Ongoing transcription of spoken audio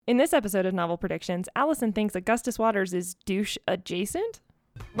In this episode of Novel Predictions, Allison thinks Augustus Waters is douche adjacent.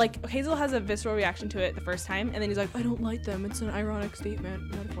 Like, Hazel has a visceral reaction to it the first time, and then he's like, I don't like them. It's an ironic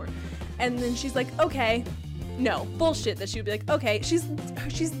statement, metaphor. And then she's like, okay. No, bullshit that she would be like, okay,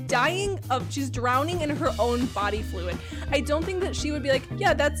 she's drowning in her own body fluid. I don't think that she would be like,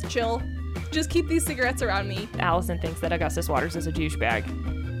 yeah, that's chill. Just keep these cigarettes around me. Allison thinks that Augustus Waters is a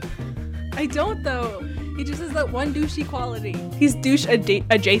douchebag. I don't, though. He just has that one douchey quality. He's douche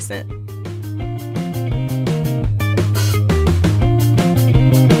adjacent.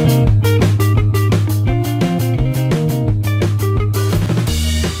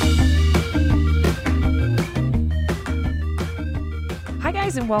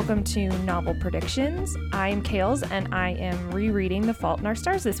 And welcome to Novel Predictions. I'm Kales, and I am rereading The Fault in Our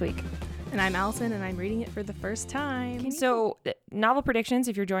Stars this week. And I'm Allison, and I'm reading it for the first time. So, Novel Predictions,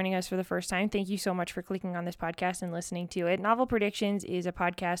 if you're joining us for the first time, thank you so much for clicking on this podcast and listening to it. Novel Predictions is a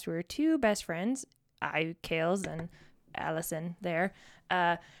podcast where two best friends, I, Kales, and Allison there,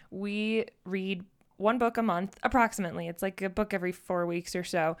 we read one book a month, approximately. It's like a book every 4 weeks or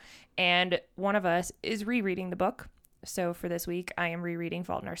so, and one of us is rereading the book. So for this week, I am rereading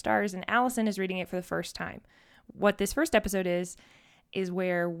Fault in Our Stars, and Allison is reading it for the first time. What this first episode is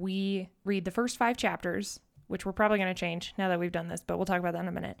where we read the first 5 chapters, which we're probably going to change now that we've done this, but we'll talk about that in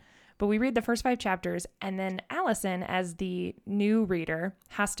a minute. But we read the first 5 chapters, and then Allison, as the new reader,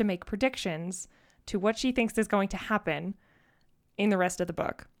 has to make predictions to what she thinks is going to happen in the rest of the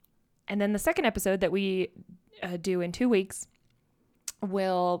book. And then the second episode that we do in 2 weeks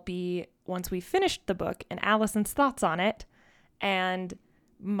will be once we've finished the book and Allison's thoughts on it and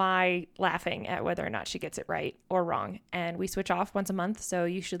my laughing at whether or not she gets it right or wrong. And we switch off once a month, so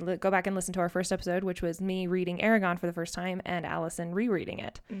you should go back and listen to our first episode, which was me reading Eragon for the first time and Allison rereading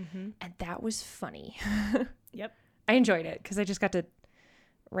it. Mm-hmm. And that was funny. Yep. I enjoyed it because I just got to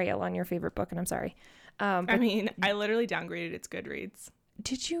rail on your favorite book, and I'm sorry. I literally downgraded its Goodreads.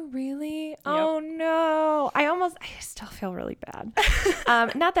 Did you really? Yep. Oh no. I still feel really bad.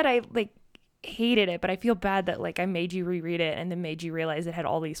 Not that I hated it, but I feel bad that I made you reread it and then made you realize it had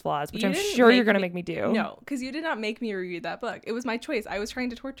all these flaws, which I'm sure you're going to make me do. No, because you did not make me reread that book. It was my choice. I was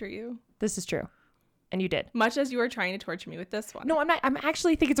trying to torture you. This is true. And you did. Much as you were trying to torture me with this one. No, I'm not. I'm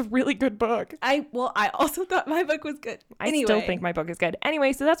actually think it's a really good book. I also thought my book was good. I still think my book is good.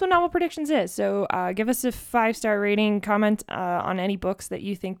 Anyway, so that's what Novel Predictions is. So give us a 5-star rating, comment on any books that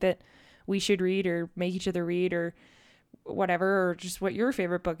you think that we should read or make each other read or whatever, or just what your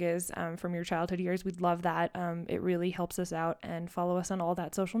favorite book is from your childhood years. We'd love that. It really helps us out, and follow us on all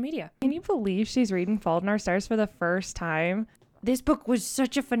that social media. Can you believe she's reading Fault in Our Stars for the first time? This book was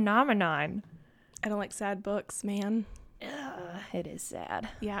such a phenomenon. I don't like sad books, man. It is sad.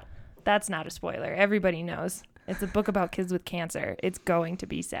 Yeah. That's not a spoiler. Everybody knows. It's a book about kids with cancer. It's going to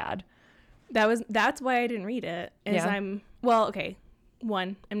be sad. That's why I didn't read it. Okay.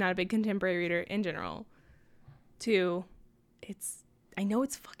 1, I'm not a big contemporary reader in general. 2, I know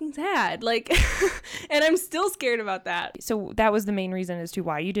it's fucking sad. And I'm still scared about that. So that was the main reason as to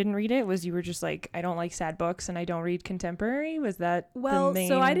why you didn't read it, was you were just like, I don't like sad books and I don't read contemporary? Was that the main...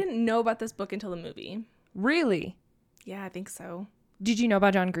 So I didn't know about this book until the movie. Really? Yeah, I think so. Did you know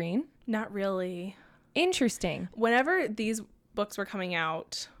about John Green? Not really. Interesting. Whenever these books were coming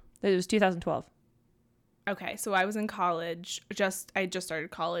out... It was 2012. Okay, so I was in college. I just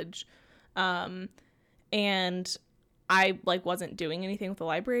started college. And I wasn't doing anything with the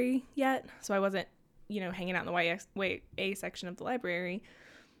library yet, so I wasn't, hanging out in the YA section of the library,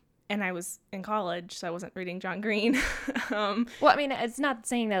 and I was in college, so I wasn't reading John Green. Well, I mean, it's not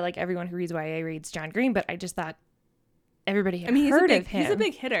saying that everyone who reads YA reads John Green, but I just thought everybody had heard of him. He's a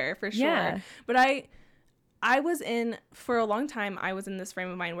big hitter for sure. Yeah. But I was for a long time, I was in this frame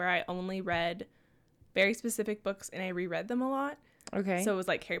of mind where I only read very specific books and I reread them a lot. Okay. So it was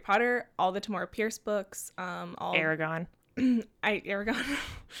Harry Potter, all the Tamora Pierce books, Eragon. Eragon.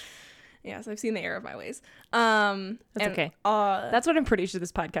 Yes, I've seen the error of my ways. That's okay. That's what I'm pretty sure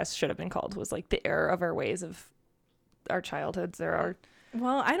this podcast should have been called, was the error of our ways of our childhoods or our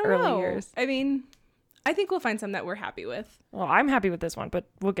I don't early know. years. I mean, I think we'll find some that we're happy with. Well, I'm happy with this one, but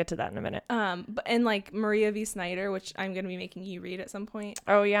we'll get to that in a minute. And Maria V. Snyder, which I'm going to be making you read at some point.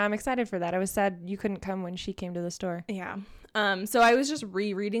 Oh yeah, I'm excited for that. I was sad you couldn't come when she came to the store. Yeah. So I was just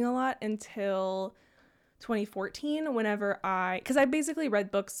rereading a lot until 2014, because I basically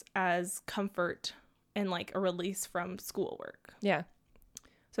read books as comfort and a release from schoolwork. Yeah.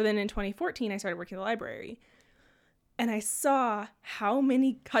 So then in 2014, I started working at the library. And I saw how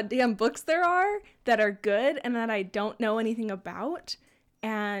many goddamn books there are that are good and that I don't know anything about.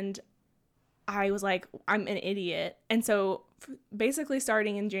 And I was like, I'm an idiot. And so basically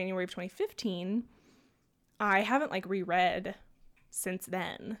starting in January of 2015, I haven't like reread since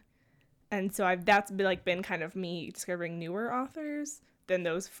then. And so that's been kind of me discovering newer authors than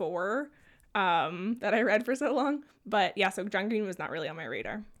those 4 that I read for so long. But yeah, so John Green was not really on my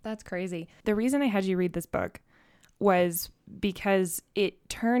radar. That's crazy. The reason I had you read this book was because it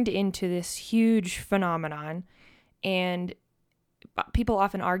turned into this huge phenomenon, and people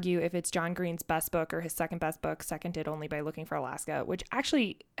often argue if it's John Green's best book or his second best book, seconded only by Looking for Alaska, which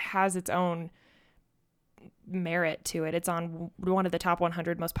actually has its own merit to it. It's on one of the top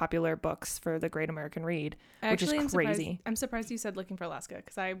 100 most popular books for the Great American Read, which is crazy. I'm surprised you said Looking for Alaska,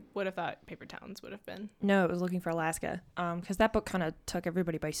 because I would have thought Paper Towns would have been. No, it was Looking for Alaska, because that book kind of took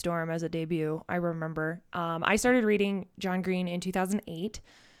everybody by storm as a debut. I remember I started reading John Green in 2008,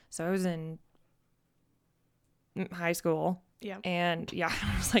 so I was in high school. Yeah. And yeah,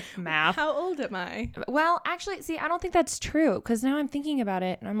 I was like, math. How old am I? Well, actually, see, I don't think that's true, because now I'm thinking about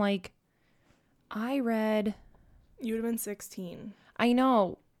it and I'm like, I read... You would have been 16. I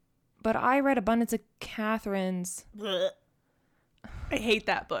know, but I read Abundance of Catherine's. Blech. I hate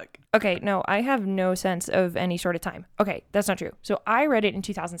that book. Okay, no, I have no sense of any sort of time. Okay, that's not true. So I read it in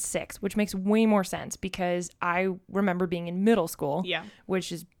 2006, which makes way more sense because I remember being in middle school. Yeah.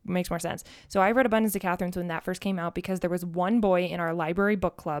 Which makes more sense. So I read Abundance of Catherine's when that first came out because there was one boy in our library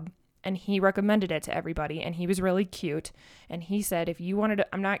book club and he recommended it to everybody and he was really cute. And he said, if you wanted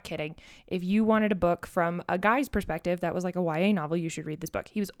I'm not kidding, if you wanted a book from a guy's perspective that was like a YA novel, you should read this book.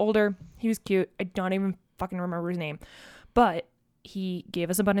 He was older. He was cute. I don't even fucking remember his name. But he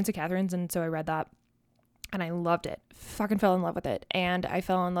gave us Abundance of Catherine's, and so I read that, and I loved it. Fucking fell in love with it. And I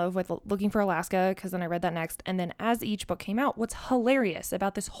fell in love with Looking for Alaska, because then I read that next. And then as each book came out, what's hilarious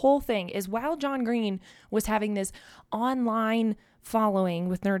about this whole thing is while John Green was having this online following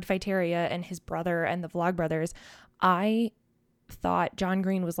with Nerdfighteria and his brother and the Vlogbrothers, I thought John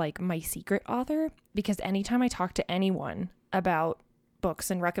Green was like my secret author, because anytime I talked to anyone about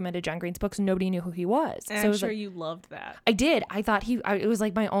books and recommended John Green's books, nobody knew who he was. And so I'm sure you loved that. I did. I thought it was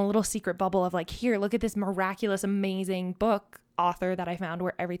like my own little secret bubble of like, here, look at this miraculous, amazing book author that I found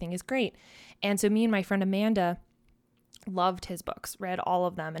where everything is great. And so me and my friend Amanda loved his books, read all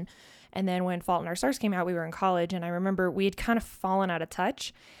of them. And then when Fault in Our Stars came out, we were in college, and I remember we had kind of fallen out of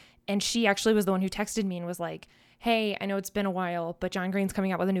touch. And she actually was the one who texted me and was like, hey, I know it's been a while, but John Green's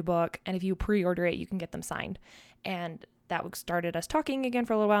coming out with a new book, and if you pre-order it, you can get them signed. And that started us talking again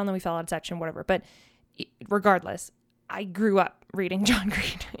for a little while, and then we fell out of touch and whatever. But regardless, I grew up reading John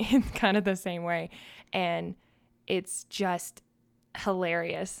Green in kind of the same way. And it's just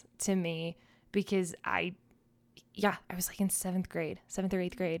hilarious to me because I was like in 7th or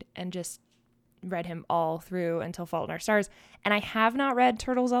 8th grade, and just read him all through until Fault in Our Stars. And I have not read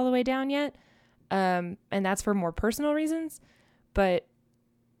Turtles All the Way Down yet. And that's for more personal reasons, but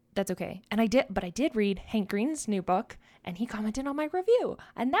that's okay. And I did read Hank Green's new book, and he commented on my review,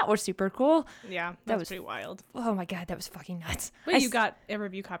 and that was super cool. Yeah, that was pretty wild. Oh my God, that was fucking nuts. But you got a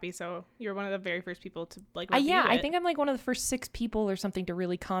review copy, so you're one of the very first people to like review yeah, it. I think I'm like one of the first 6 people or something to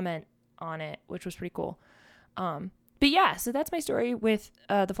really comment on it, which was pretty cool. But yeah, so that's my story with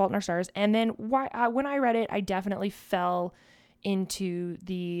The Fault in Our Stars. And then when I read it, I definitely fell into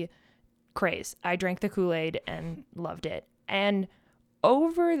the craze. I drank the Kool-Aid and loved it. And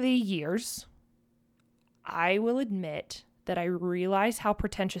over the years, I will admit that I realize how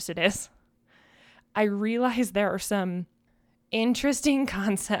pretentious it is. I realize there are some interesting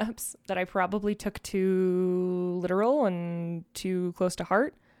concepts that I probably took too literal and too close to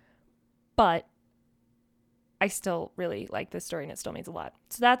heart, but I still really like this story and it still means a lot.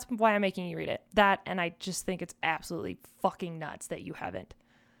 So that's why I'm making you read it. That, and I just think it's absolutely fucking nuts that you haven't.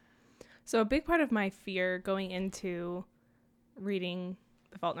 So a big part of my fear going into reading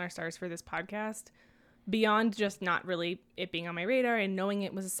The Fault in Our Stars for this podcast, beyond just not really it being on my radar and knowing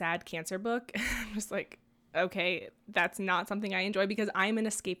it was a sad cancer book, I'm just like, okay, that's not something I enjoy because I'm an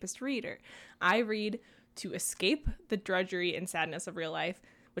escapist reader. I read to escape the drudgery and sadness of real life,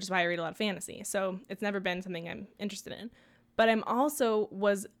 which is why I read a lot of fantasy. So it's never been something I'm interested in. But I'm also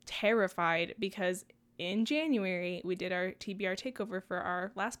was terrified because in January, we did our TBR takeover for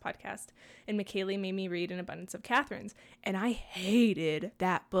our last podcast, and McKaylee made me read An Abundance of Catherine's, and I hated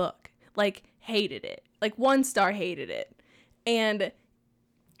that book. Like, hated it. Like, 1 star hated it. And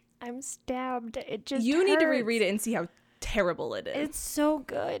I'm stabbed. It just You hurts. need to reread it and see how terrible it is. It's so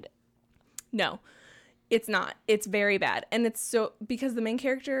good. No, it's not. It's very bad. And it's so, because the main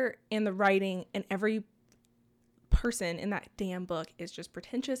character and the writing and every person in that damn book is just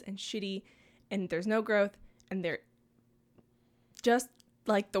pretentious and shitty, and there's no growth, and they're just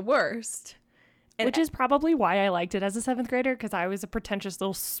like the worst. Which is probably why I liked it as a 7th grader, because I was a pretentious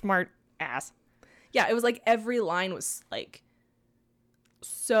little smart ass. Yeah, it was like every line was like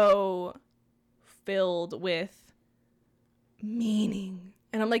so filled with meaning.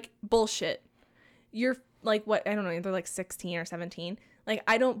 And I'm like, bullshit. You're like, what? I don't know. They're like 16 or 17. Like,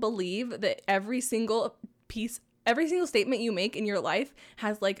 I don't believe that every single statement you make in your life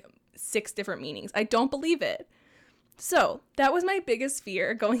has like 6 different meanings. I don't believe it. So that was my biggest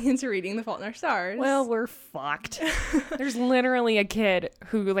fear going into reading The Fault in Our Stars. Well, we're fucked. There's literally a kid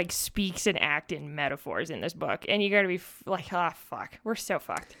who like speaks and acts in metaphors in this book, and you gotta be like, fuck, we're so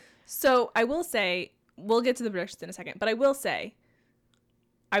fucked. So I will say, we'll get to the predictions in a second, but I will say,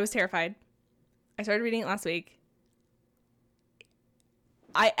 I was terrified. I started reading it last week.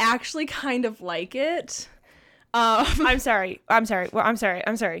 I actually kind of like it. I'm sorry.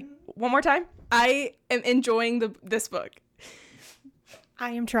 One more time. I am enjoying this book. I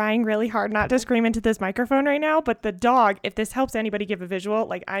am trying really hard not to scream into this microphone right now, but the dog, if this helps anybody give a visual,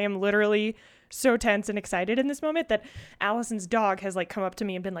 like I am literally so tense and excited in this moment that Allison's dog has like come up to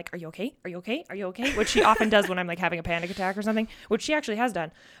me and been like, are you okay? Are you okay? Are you okay? Which she often does when I'm like having a panic attack or something, which she actually has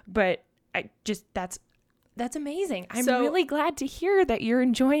done. But I just, that's amazing. I'm really glad to hear that you're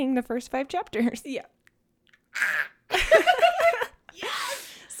enjoying the first 5 chapters. Yeah.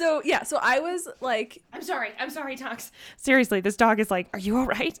 So I was like, I'm sorry, Tonks. Seriously, this dog is like, are you all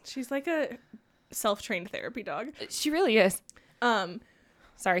right? She's like a self-trained therapy dog. She really is.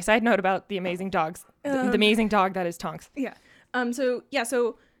 Sorry, side note about the amazing dogs. The amazing dog that is Tonks. Yeah.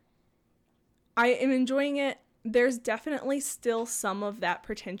 So I am enjoying it. There's definitely still some of that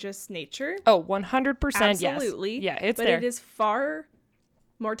pretentious nature. Oh, 100%. Absolutely. Yes. Yeah, it's but there. It is far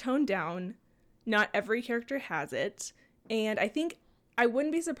more toned down. Not every character has it. And I think I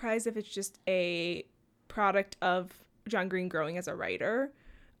wouldn't be surprised if it's just a product of John Green growing as a writer.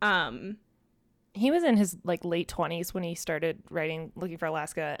 He was in his like late 20s when he started writing Looking for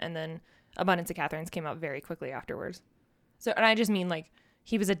Alaska, and then Abundance of Catherines came out very quickly afterwards. So, and I just mean like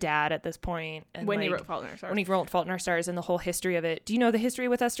he was a dad at this point. And when like, he wrote Fault in Our Stars. When he wrote Fault in Our Stars and the whole history of it. Do you know the history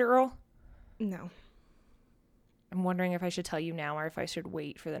with Esther Earl? No. I'm wondering if I should tell you now or if I should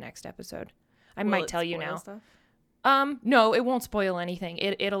wait for the next episode. I might tell you now. Stuff? No, it won't spoil anything.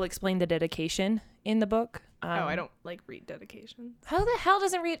 It'll explain the dedication in the book. I don't like read dedications. How the hell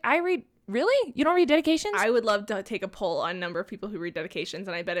doesn't I read? Really? You don't read dedications? I would love to take a poll on number of people who read dedications,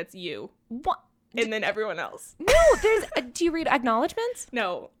 and I bet it's you. What? And then everyone else. No, there's. Do you read acknowledgments?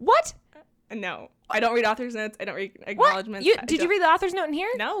 No. What? No, I don't read author's notes. I don't read acknowledgments. Did you read the author's note in here?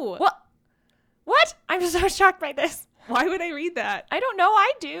 No. What? I'm so shocked by this. Why would I read that? I don't know.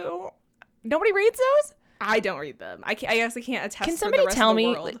 I do. Nobody reads those? I don't read them. I guess I can't attest. Can somebody tell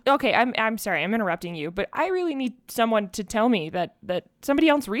me? Okay, I'm sorry. I'm interrupting you, but I really need someone to tell me that somebody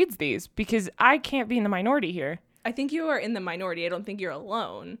else reads these, because I can't be in the minority here. I think you are in the minority. I don't think you're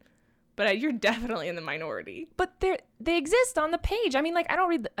alone, but you're definitely in the minority. But they exist on the page. I mean, like I don't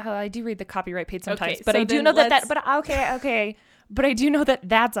read. I do read the copyright page sometimes, okay, but so I do know that. But okay. But I do know that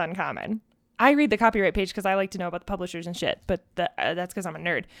that's uncommon. I read the copyright page because I like to know about the publishers and shit. But that's because I'm a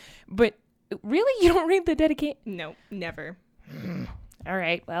nerd. But really, you don't read the dedicate? No, never. All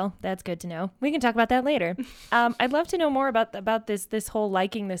right, well, that's good to know. We can talk about that later. I'd love to know more about this whole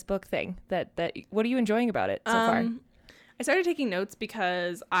liking this book thing. That what are you enjoying about it so far? I started taking notes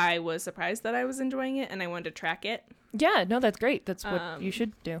because I was surprised that I was enjoying it, and I wanted to track it. Yeah, no, that's great. That's what you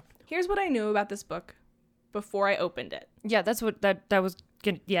should do. Here's what I knew about this book before I opened it. Yeah, that's what that was.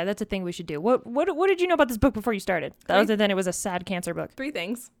 Yeah, that's a thing we should do. What did you know about this book before you started? Other than it was a sad cancer book. 3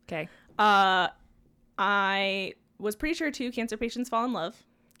 things. Okay. I was pretty sure 2 cancer patients fall in love.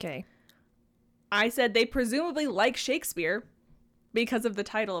 Okay. I said they presumably like Shakespeare because of the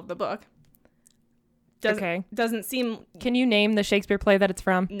title of the book. Doesn't seem... Can you name the Shakespeare play that it's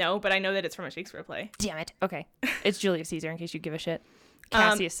from? No, but I know that it's from a Shakespeare play. Damn it. Okay. It's Julius Caesar, in case you give a shit.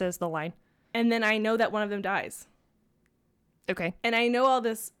 Cassius says the line. And then I know that one of them dies. Okay. And I know all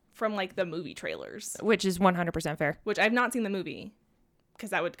this from, like, the movie trailers. Which is 100% fair. Which I've not seen the movie, because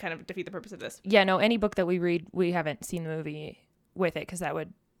that would kind of defeat the purpose of this. Yeah, no, any book that we read, we haven't seen the movie with it, because that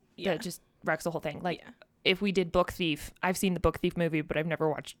just wrecks the whole thing. Like, if we did Book Thief, I've seen the Book Thief movie, but I've never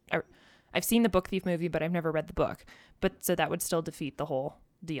watched... I've seen the Book Thief movie, but I've never read the book. But so that would still defeat the whole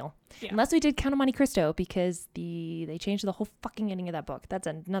deal. Yeah. Unless we did Count of Monte Cristo, because they changed the whole fucking ending of that book. That's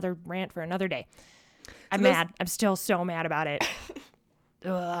another rant for another day. I'm mad. I'm still so mad about it.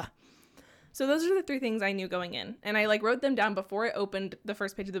 Ugh. So those are the 3 things I knew going in. And I wrote them down before I opened the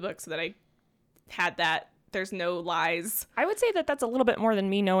first page of the book so that I had that. There's no lies. I would say that that's a little bit more than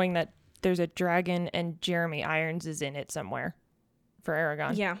me knowing that there's a dragon and Jeremy Irons is in it somewhere for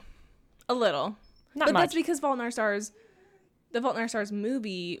Aragon. Yeah. A little. But that's because The Fault in Our Stars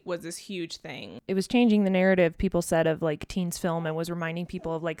movie was this huge thing. It was changing the narrative, people said, of like teens film, and was reminding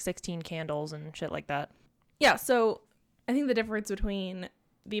people of like 16 Candles and shit like that. Yeah, so I think the difference between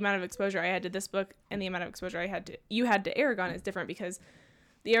the amount of exposure I had to this book and the amount of exposure you had to Eragon is different, because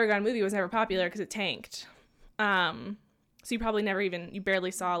the Eragon movie was never popular because it tanked. So you probably you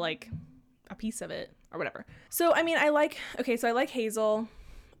barely saw like a piece of it or whatever. So I mean, I like Hazel.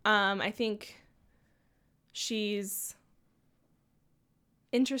 I think she's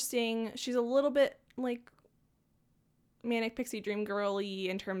interesting. She's a little bit like Manic Pixie Dream Girl-y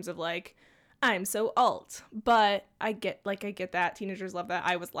in terms of like, I'm so alt, but I get that teenagers love that.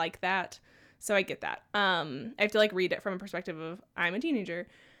 I was like that, so I get that. I have to like read it from a perspective of I'm a teenager.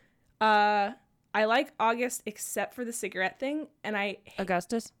 I like August except for the cigarette thing, and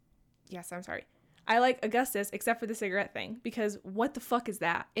Augustus? Yes, I'm sorry. I like Augustus except for the cigarette thing, because what the fuck is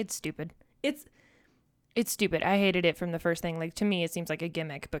that? It's stupid. It's stupid. I hated it from the first thing. Like, to me, it seems like a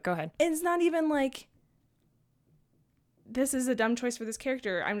gimmick, but go ahead. It's not even like, this is a dumb choice for this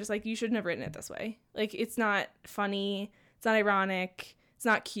character. I'm just like, you shouldn't have written it this way. Like, it's not funny. It's not ironic. It's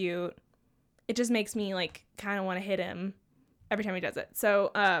not cute. It just makes me like kind of want to hit him every time he does it.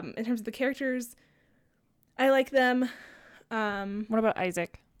 So, in terms of the characters, I like them. What about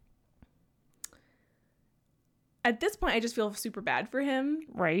Isaac? At this point, I just feel super bad for him.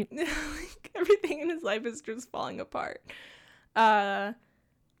 Right. Like, everything in his life is just falling apart. I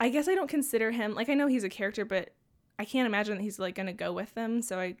guess I don't consider him, like, I know he's a character, but I can't imagine that he's like gonna go with them.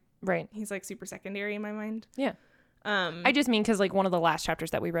 So he's like super secondary in my mind. Yeah. I just mean because like one of the last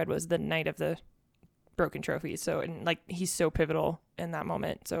chapters that we read was the night of the broken trophies. So, and like he's so pivotal in that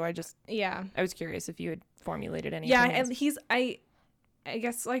moment. So I was curious if you had formulated any. Yeah, and I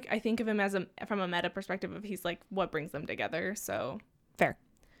guess like I think of him as from a meta perspective of he's like what brings them together. So fair.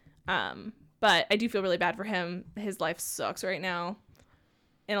 But I do feel really bad for him. His life sucks right now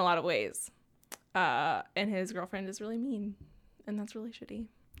in a lot of ways. And his girlfriend is really mean, and that's really shitty.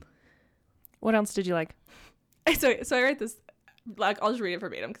 What else did you like? So I write this, like, I'll just read it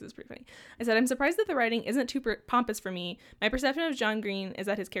verbatim because it's pretty funny. I said, I'm surprised that the writing isn't too pompous for me. My perception of John Green is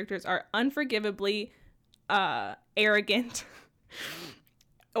that his characters are unforgivably arrogant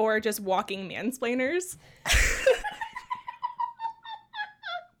or just walking mansplainers.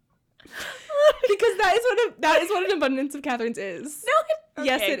 Because that is what an abundance of Catherine's is. No,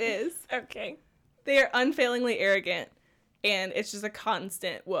 yes, it is. Okay. They are unfailingly arrogant, and it's just a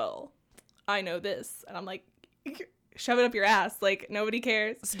constant, well, I know this, and I'm like, shove it up your ass, like nobody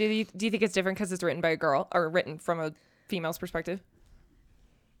cares. So do you think it's different because it's written by a girl or written from a female's perspective?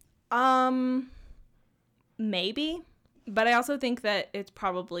 Maybe, but I also think that it's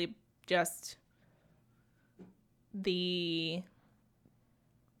probably just the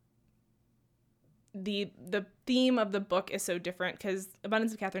theme of the book is so different, because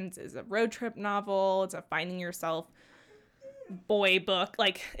Abundance of Catherine's is a road trip novel. It's a finding yourself boy book.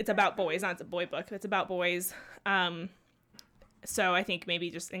 Like, it's about boys, not it's a boy book. It's about boys. So I think maybe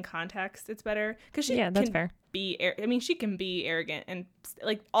just in context it's better, because that's fair. She can be arrogant, and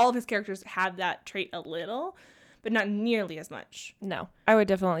like all of his characters have that trait a little, but not nearly as much. No, I would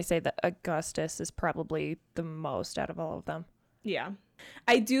definitely say that Augustus is probably the most out of all of them. Yeah,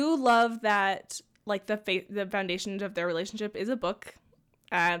 I do love that. Like the foundation of their relationship is a book.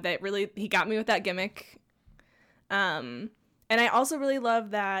 That really, he got me with that gimmick. And I also really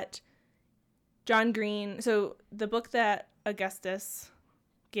love that John Green. So the book that Augustus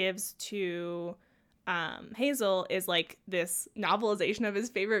gives to Hazel is like this novelization of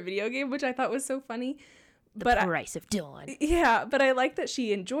his favorite video game, which I thought was so funny. The Price of Dawn. Yeah, but I like that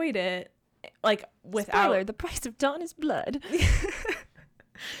she enjoyed it, like without. Spoiler: The Price of Dawn is blood.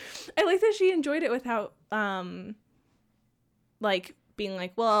 I like that she enjoyed it without, like, being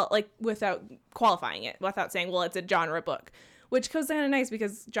like, well, like, without qualifying it, without saying, well, it's a genre book, which goes kind of nice,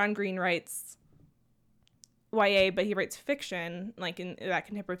 because John Green writes YA, but he writes fiction, like, in that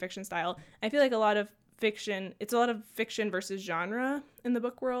contemporary fiction style. I feel like a lot of fiction, it's a lot of fiction versus genre in the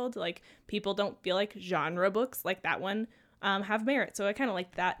book world. Like, people don't feel like genre books, like that one, have merit. So I kind of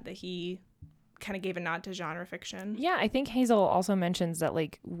like that he kind of gave a nod to genre fiction. Yeah, I think Hazel also mentions that,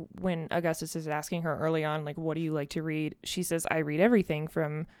 like, when Augustus is asking her early on, like, what do you like to read? She says, I read everything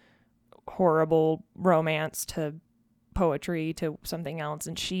from horrible romance to poetry to something else.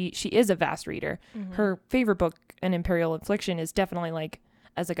 And she is a vast reader. Mm-hmm. Her favorite book, An Imperial Affliction, is definitely, like,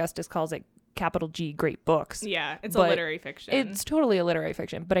 as Augustus calls it, capital G, great books. Yeah, it's a literary fiction. It's totally a literary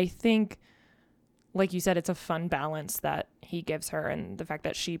fiction. But I think, like you said, it's a fun balance that he gives her, and the fact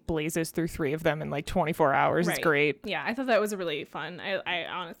that she blazes through 3 of them in like 24 hours is great. Yeah, I thought that was really fun. I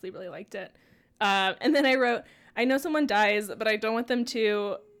honestly really liked it. And then I wrote, I know someone dies, but I don't want them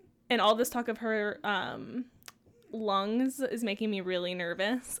to. And all this talk of her lungs is making me really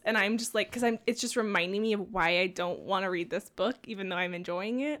nervous. And I'm just like, because it's just reminding me of why I don't want to read this book, even though I'm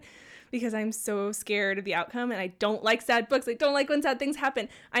enjoying it, because I'm so scared of the outcome. And I don't like sad books. I don't like when sad things happen.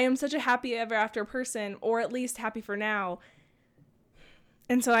 I am such a happy ever after person, or at least happy for now.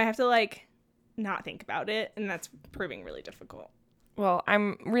 And so I have to like not think about it. And that's proving really difficult. Well,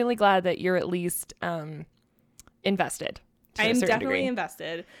 I'm really glad that you're at least invested. I am definitely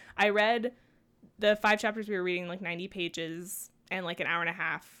invested. I read the 5 chapters we were reading, like 90 pages and like an hour and a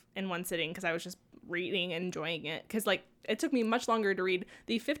half in one sitting, because I was just reading and enjoying it. Because like it took me much longer to read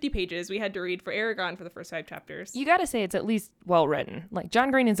the 50 pages we had to read for Eragon for the first 5 chapters. You got to say it's at least well written. Like John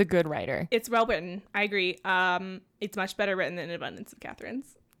Green is a good writer. It's well written. I agree. It's much better written than Abundance of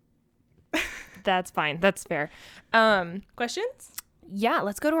Catherine's. That's fine. That's fair. Questions? Yeah,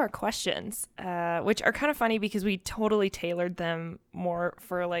 let's go to our questions, which are kind of funny because we totally tailored them more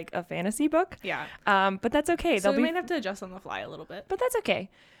for like a fantasy book. Yeah. But that's okay. So we might have to adjust on the fly a little bit. But that's okay.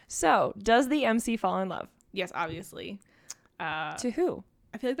 So, does the MC fall in love? Yes, obviously. To who?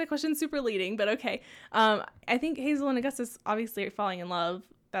 I feel like that question's super leading, but okay. I think Hazel and Augustus obviously are falling in love.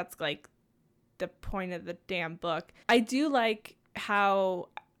 That's like the point of the damn book. I do like how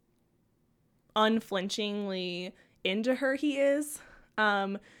unflinchingly into her he is.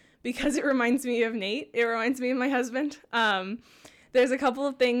 Because it reminds me of Nate. It reminds me of my husband. There's a couple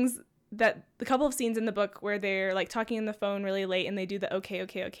of scenes in the book where they're like talking on the phone really late and they do the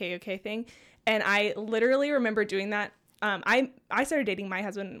okay thing. And I literally remember doing that. I started dating my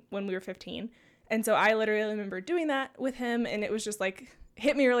husband when we were 15. And so I literally remember doing that with him. And it was just like,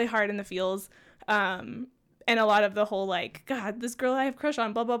 hit me really hard in the feels. And a lot of the whole like, God, this girl I have a crush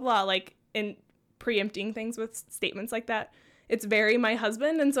on, blah, blah, blah. Like, and preempting things with statements like that. It's very my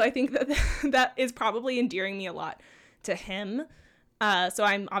husband, and so I think that that is probably endearing me a lot to him. So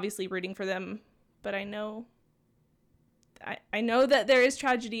I'm obviously rooting for them, but I know that there is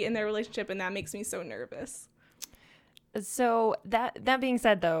tragedy in their relationship, and that makes me so nervous. So that being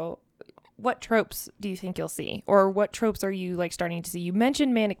said, though, what tropes do you think you'll see, or what tropes are you like starting to see? You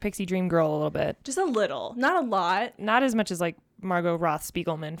mentioned Manic Pixie Dream Girl a little bit, just a little, not a lot, not as much as like Margot Roth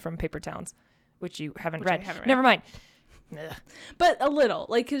Spiegelman from Paper Towns, which you haven't read. Never mind. But a little,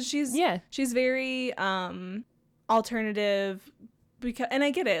 like, because she's very alternative, because, and I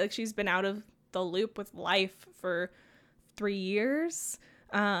get it, like, she's been out of the loop with life for 3 years,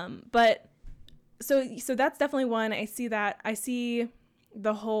 but so that's definitely one. I see that. I see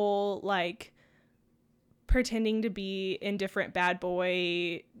the whole like pretending to be indifferent bad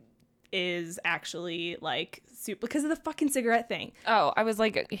boy is actually like super because of the fucking cigarette thing. Oh, I was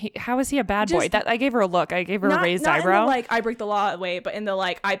like, how is he a bad boy? That I gave her a look. I gave her a raised eyebrow. Not in the, like, I break the law way, but in the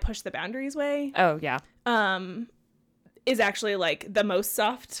like I push the boundaries way. Oh yeah. Is actually like the most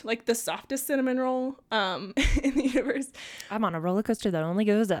soft, like the softest cinnamon roll in the universe. I'm on a roller coaster that only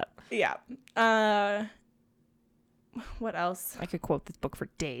goes up. Yeah. What else? I could quote this book for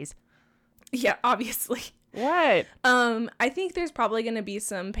days. Yeah, obviously. What? I think there's probably going to be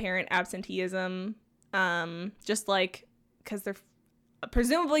some parent absenteeism, just like because they're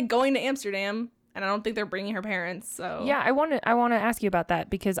presumably going to Amsterdam, and I don't think they're bringing her parents. So yeah, I want to ask you about that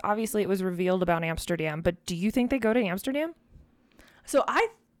because obviously it was revealed about Amsterdam, but do you think they go to Amsterdam? So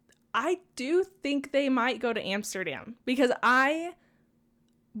I do think they might go to Amsterdam because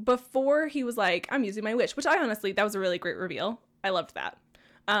before he was like, I'm using my wish, which I honestly, that was a really great reveal. I loved that.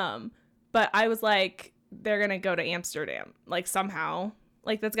 But I was like, they're going to go to Amsterdam, like somehow,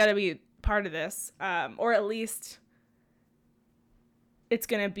 like that's got to be part of this. Or at least it's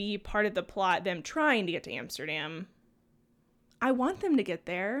going to be part of the plot, them trying to get to Amsterdam. I want them to get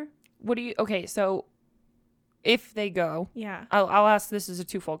there. Okay, so if they go, yeah, I'll ask, this is a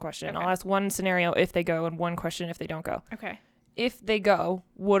twofold question. Okay. I'll ask one scenario if they go and one question if they don't go. Okay. If they go,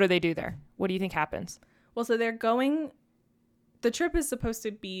 what do they do there? What do you think happens? Well, so they're going, the trip is supposed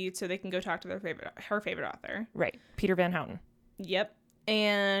to be so they can go talk to her favorite author. Right. Peter Van Houten. Yep.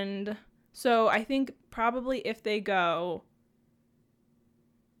 And so I think probably if they go,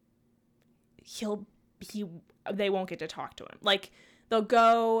 they won't get to talk to him. Like they'll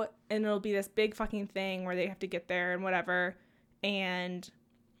go and it'll be this big fucking thing where they have to get there and whatever. And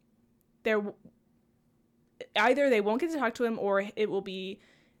either they won't get to talk to him or it will be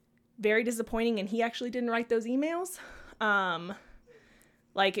very disappointing and he actually didn't write those emails.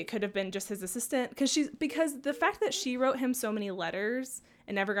 Like it could have been just his assistant because the fact that she wrote him so many letters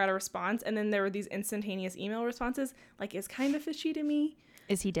and never got a response, and then there were these instantaneous email responses, like is kind of fishy to me.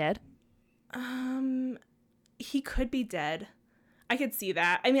 Is he dead? He could be dead. I could see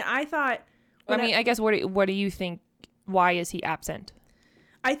that. I mean, I thought I mean, I guess what do you think? Why is he absent?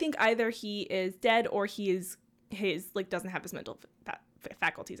 I think either he is dead or he is like doesn't have his mental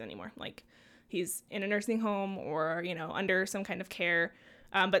faculties anymore. Like he's in a nursing home or, you know, under some kind of care,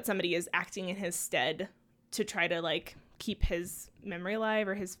 but somebody is acting in his stead to try to like keep his memory alive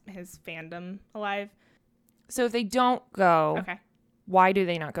or his fandom alive. So if they don't go, okay, why do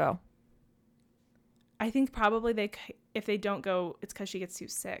they not go? I think probably if they don't go, it's because she gets too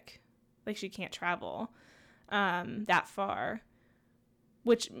sick. Like she can't travel that far,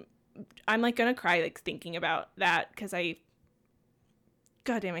 which I'm like gonna cry like thinking about that because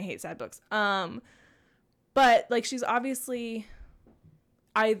goddamn, I hate sad books. But like she's obviously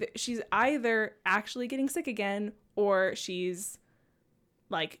either actually getting sick again or she's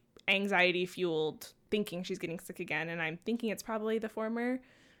like anxiety fueled thinking she's getting sick again, and I'm thinking it's probably the former.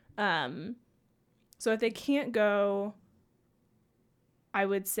 So if they can't go, I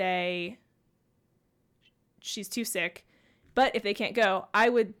would say she's too sick. But if they can't go,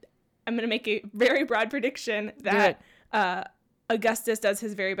 I'm going to make a very broad prediction that Augustus does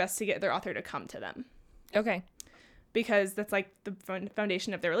his very best to get their author to come to them. Okay. Because that's like the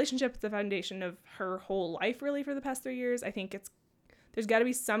foundation of their relationship. It's the foundation of her whole life, really, for the past 3 years. I think there's got to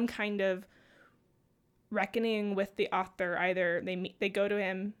be some kind of reckoning with the author. Either they go to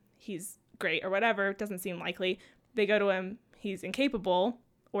him, he's great or whatever. It doesn't seem likely. They go to him, he's incapable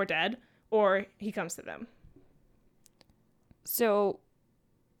or dead, or he comes to them. So,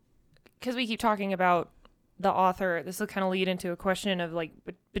 because we keep talking about the author, this will kind of lead into a question of like,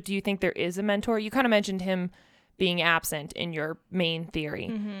 but do you think there is a mentor? You kind of mentioned him being absent in your main theory.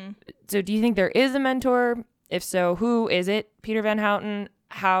 Mm-hmm. So do you think there is a mentor? If so, who is it? Peter Van Houten?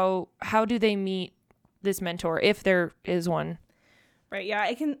 How do they meet this mentor, if there is one? Right, yeah,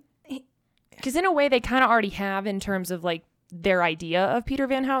 I can... Because in a way, they kind of already have in terms of like their idea of Peter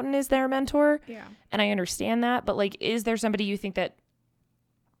Van Houten is their mentor. Yeah. And I understand that, but like, is there somebody you think that,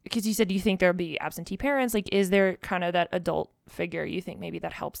 because you said you think there'll be absentee parents, like, is there kind of that adult figure you think maybe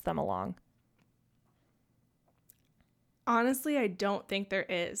that helps them along? Honestly, I don't think there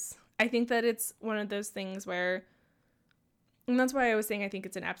is. I think that it's one of those things where, and that's why I was saying I think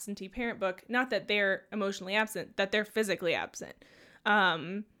it's an absentee parent book. Not that they're emotionally absent, that they're physically absent.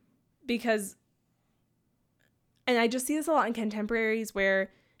 Because, and I just see this a lot in contemporaries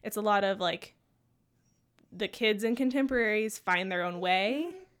where it's a lot of like the kids in contemporaries find their own way,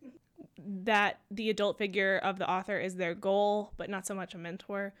 that the adult figure of the author is their goal, but not so much a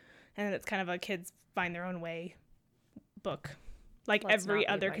mentor. And it's kind of a kids find their own way book, like every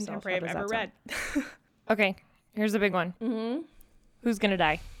other contemporary I've ever read. Okay, here's the big one. Mm-hmm. Who's gonna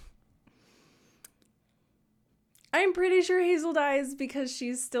die? I'm pretty sure Hazel dies because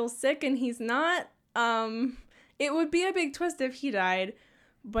she's still sick and he's not. It would be a big twist if he died,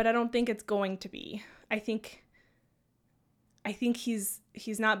 but I don't think it's going to be. I think he's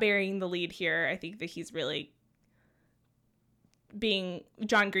not burying the lead here. I think that he's really being,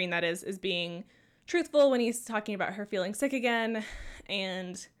 John Green that is being truthful when he's talking about her feeling sick again.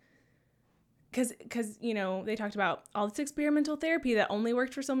 And because you know, they talked about all this experimental therapy that only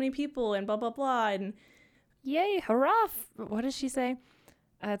worked for so many people and blah blah blah, and yay, hurrah, what does she say?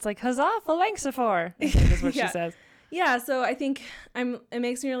 It's like, huzzah for Langsifore, I think is what yeah. she says. Yeah, so I think it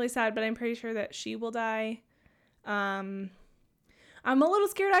makes me really sad, but I'm pretty sure that she will die. I'm a little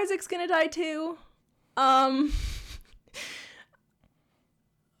scared Isaac's gonna die too.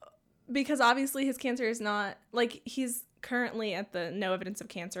 Because obviously his cancer is not, like, he's currently at the no evidence of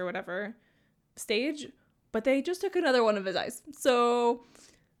cancer or whatever stage, but they just took another one of his eyes. So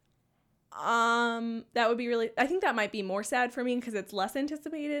that would be really, I think that might be more sad for me because it's less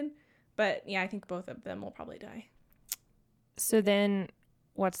anticipated. But yeah, I think both of them will probably die. So then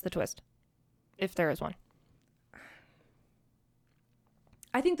what's the twist, if there is one?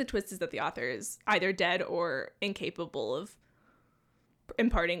 I think the twist is that the author is either dead or incapable of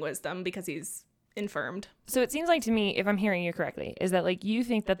imparting wisdom because he's infirmed. So it seems like to me, if I'm hearing you correctly, is that like you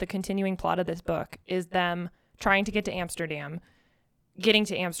think that the continuing plot of this book is them trying to get to Amsterdam, getting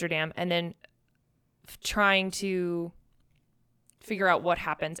to Amsterdam, and then trying to figure out what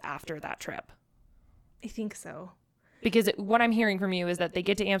happens after that trip. I think so. Because what I'm hearing from you is that they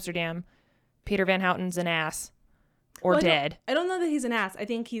get to Amsterdam, Peter Van Houten's an ass or dead. I don't know that he's an ass. I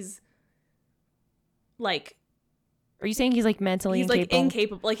think he's like... Are you saying he's like mentally incapable? He's like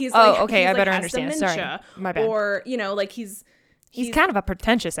incapable. Like he's okay, I better like understand. Dementia, sorry, my bad. Or, you know, like he's kind of a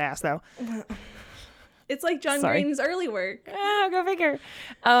pretentious ass though. It's like John Green's early work. Go figure.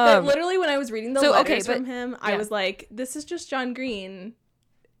 Literally, when I was reading the letters from him, I was like, this is just John Green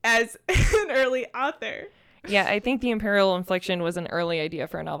as an early author. Yeah, I think The Imperial Infliction was an early idea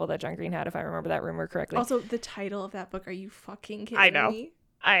for a novel that John Green had, if I remember that rumor correctly. Also, the title of that book, are you fucking kidding me?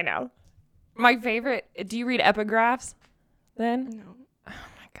 I know. My favorite, do you read epigraphs then? No. Oh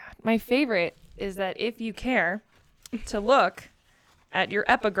my God. My favorite is that if you care to look at your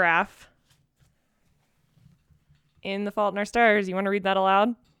epigraph in The Fault in Our Stars, you want to read that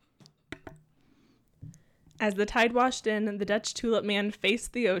aloud? As the tide washed in, the Dutch tulip man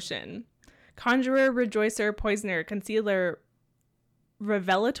faced the ocean. Conjurer, rejoicer, poisoner, concealer,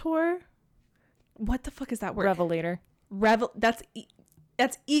 revelator? What the fuck is that word? Revelator.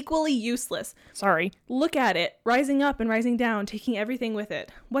 That's equally useless. Sorry. Look at it, rising up and rising down, taking everything with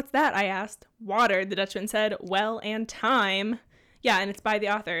it. What's that? I asked. Water, the Dutchman said. Well, and time. Yeah, and it's by the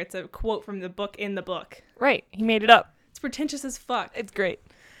author. It's a quote from the book in the book. Right. He made it up. It's pretentious as fuck. It's great.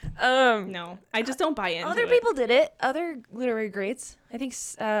 No, I just don't buy into Other people did it. Other literary greats. I think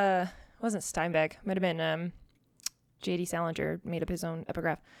it wasn't Steinbeck. Might have been J.D. Salinger made up his own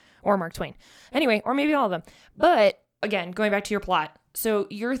epigraph, or Mark Twain. Anyway, or maybe all of them. But again, going back to your plot. So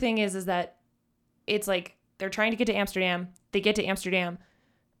your thing is that it's like they're trying to get to Amsterdam. They get to Amsterdam.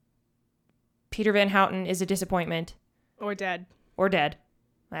 Peter Van Houten is a disappointment. Or dead.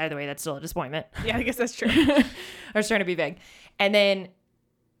 Either way, that's still a disappointment. Yeah, I guess that's true. I was trying to be vague. And then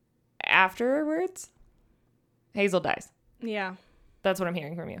afterwards, Hazel dies. Yeah. That's what I'm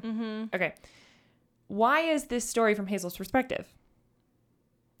hearing from you. Mm-hmm. Okay. Why is this story from Hazel's perspective?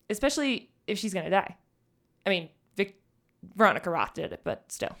 Especially if she's going to die. I mean, Veronica Roth did it,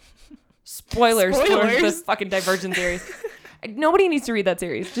 but still. Spoilers for the fucking Divergent series. Nobody needs to read that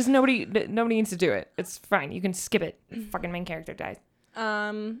series. Just nobody needs to do it. It's fine. You can skip it. Fucking main character dies.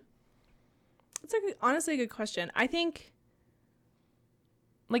 It's honestly a good question. I think,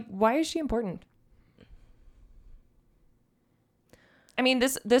 like, why is she important? I mean,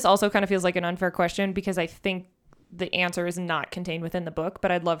 this also kind of feels like an unfair question because I think the answer is not contained within the book,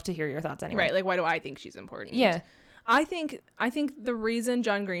 but I'd love to hear your thoughts anyway. Right, like why do I think she's important? Yeah. I think the reason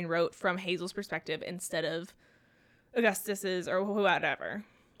John Green wrote from Hazel's perspective instead of Augustus's or whatever,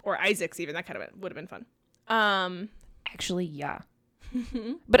 or Isaac's even, that kind of would have been fun. Actually, yeah.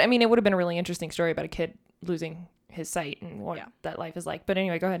 But I mean, it would have been a really interesting story about a kid losing his sight and what that life is like. But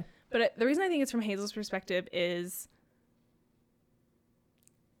anyway, go ahead. But the reason I think it's from Hazel's perspective is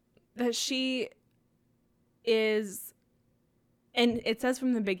that she is, and it says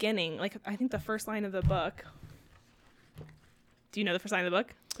from the beginning, like I think the first line of the book. Do you know the first line of the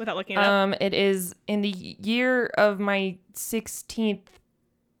book without looking it up? It is in the year of my 16th.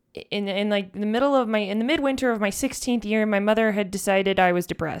 In like the midwinter of my 16th year, my mother had decided I was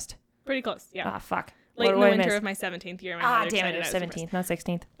depressed. Pretty close, yeah. Ah, fuck. Late in the winter of my 17th year, my mother decided it was 17th, not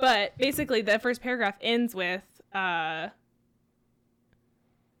 16th. But basically, the first paragraph ends with,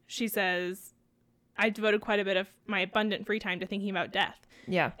 she says, I devoted quite a bit of my abundant free time to thinking about death.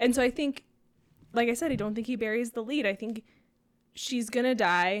 Yeah. And so I think, like I said, I don't think he buries the lead. I think she's gonna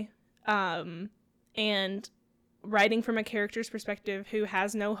die, and writing from a character's perspective who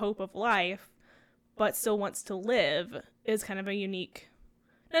has no hope of life but still wants to live is kind of a unique,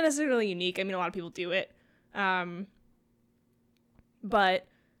 not necessarily unique, I mean a lot of people do it, but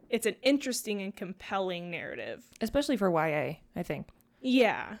it's an interesting and compelling narrative, especially for YA, I think.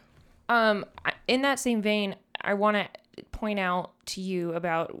 Yeah. In that same vein, I want to point out to you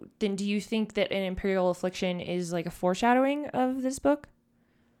about, then do you think that An Imperial Affliction is like a foreshadowing of this book?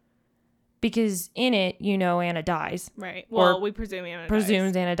 Because in it, Anna dies. Right. Well, we presume Anna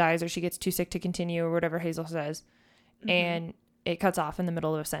presumes Anna dies, or she gets too sick to continue, or whatever Hazel says. Mm-hmm. And it cuts off in the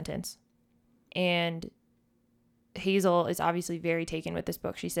middle of a sentence. And Hazel is obviously very taken with this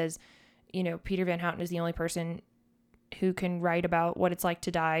book. She says, Peter Van Houten is the only person who can write about what it's like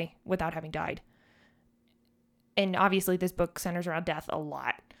to die without having died. And obviously this book centers around death a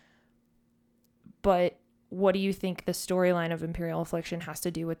lot. But what do you think the storyline of Imperial Affliction has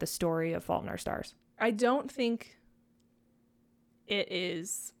to do with the story of Fault in Our Stars? I don't think it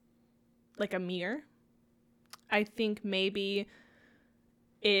is like a mirror. I think maybe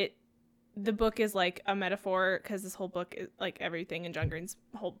the book is like a metaphor, because this whole book is like everything in John Green's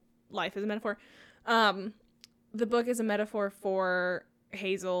whole life is a metaphor. The book is a metaphor for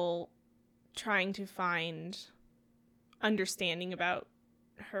Hazel trying to find understanding about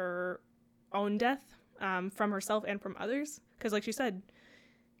her own death, from herself and from others, because like she said,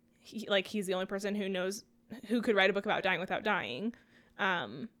 he's the only person who could write a book about dying without dying,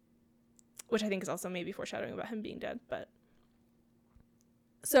 which I think is also maybe foreshadowing about him being dead. But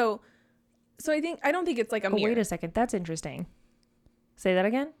so I don't think it's like a mirror. Wait a second, that's interesting. Say that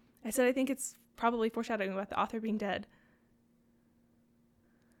again. I said I think it's probably foreshadowing about the author being dead.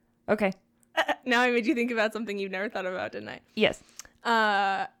 Okay. Now I made you think about something you've never thought about, didn't I? Yes.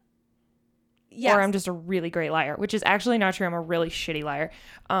 Yes. Or I'm just a really great liar, which is actually not true. I'm a really shitty liar.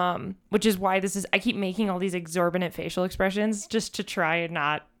 Which is why I keep making all these exorbitant facial expressions just to try and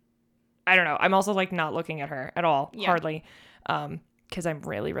not, I don't know. I'm also like not looking at her at all, hardly. Because I'm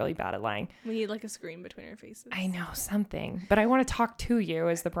really, really bad at lying. We need like a screen between our faces. I know, something. But I want to talk to you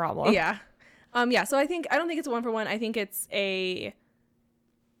is the problem. Yeah. So I don't think it's a 1-for-1. I think it's a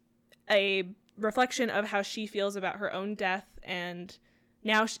reflection of how she feels about her own death. And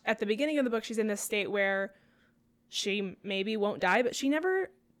now at the beginning of the book, she's in this state where she maybe won't die, but she never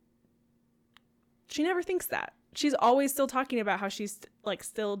thinks that. She's always still talking about how she's like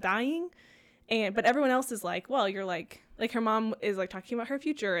still dying. But everyone else is like, well, you're like her mom is like talking about her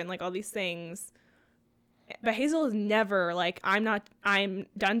future and like all these things. But Hazel is never like, I'm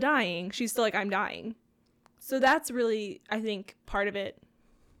done dying. She's still like, I'm dying. So that's really, I think, part of it.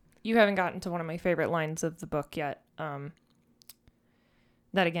 You haven't gotten to one of my favorite lines of the book yet.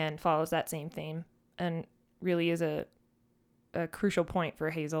 That again follows that same theme and really is a crucial point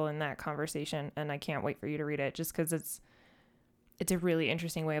for Hazel in that conversation. And I can't wait for you to read it just because it's a really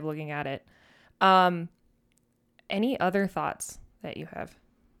interesting way of looking at it. Any other thoughts that you have?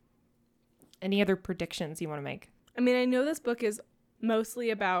 Any other predictions you want to make? I mean, I know this book is mostly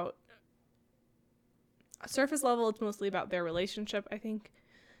about surface level. It's mostly about their relationship, I think.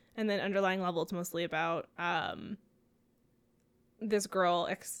 And then underlying level, it's mostly about this girl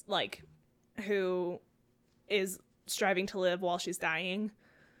who is striving to live while she's dying.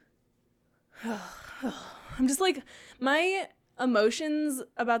 I'm just like, my emotions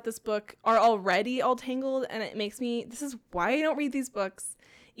about this book are already all tangled, and it makes me, this is why I don't read these books,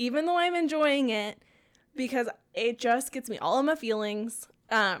 even though I'm enjoying it, because it just gets me all in my feelings.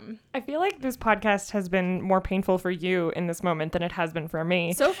 I feel like this podcast has been more painful for you in this moment than it has been for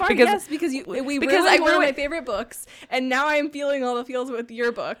me. So far, yes, because we really one of my favorite books, and now I'm feeling all the feels with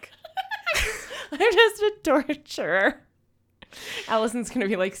your book. I'm just a torturer. Allison's going to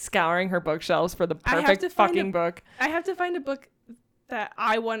be like scouring her bookshelves for the perfect fucking book. I have to find a book that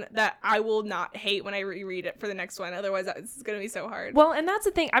I will not hate when I reread it for the next one. Otherwise, it's going to be so hard. Well, and that's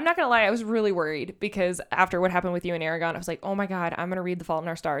the thing. I'm not going to lie. I was really worried because after what happened with you and Eragon, I was like, oh my God, I'm going to read The Fault in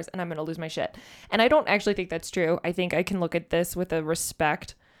Our Stars and I'm going to lose my shit. And I don't actually think that's true. I think I can look at this with a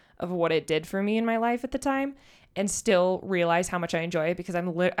respect of what it did for me in my life at the time and still realize how much I enjoy it because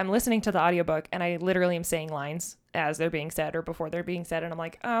I'm listening to the audiobook and I literally am saying lines as they're being said or before they're being said. And I'm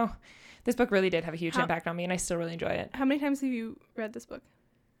like, oh, this book really did have a huge impact on me and I still really enjoy it. How many times have you read this book?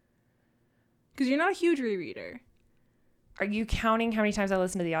 Because you're not a huge rereader. Are you counting how many times I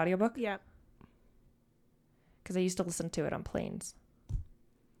listened to the audiobook? Yeah. Because I used to listen to it on planes.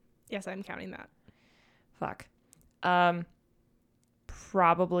 Yes, I'm counting that. Fuck.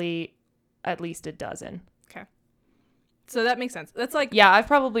 Probably at least a dozen. Okay. So that makes sense. That's like... Yeah, I've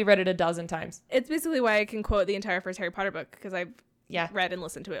probably read it a dozen times. It's basically why I can quote the entire first Harry Potter book because I've read and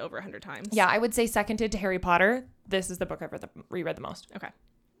listened to it over 100 times. Yeah, I would say seconded to Harry Potter, this is the book I've reread the most. Okay.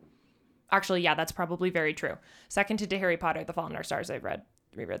 Actually, yeah, that's probably very true. Seconded to Harry Potter, The Fault in Our Stars, I've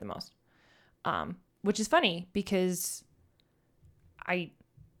reread the most. Which is funny because I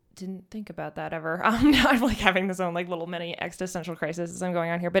didn't think about that ever. Now I'm like having this own like little mini existential crisis as I'm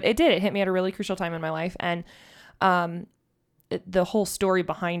going on here, but it hit me at a really crucial time in my life, and the whole story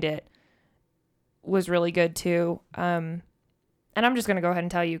behind it was really good too. And I'm just gonna go ahead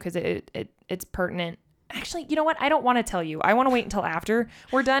and tell you because it's pertinent. Actually, you know what? I don't want to tell you. I want to wait until after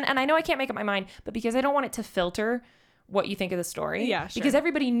we're done. And I know I can't make up my mind, but because I don't want it to filter what you think of the story. Yeah, sure. Because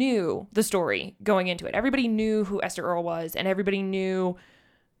everybody knew the story going into it. Everybody knew who Esther Earl was, and everybody knew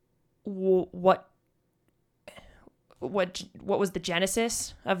what was the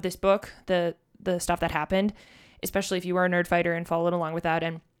genesis of this book, the stuff that happened, especially if you were a nerd fighter and followed along with that,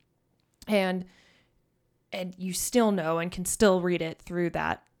 and you still know and can still read it through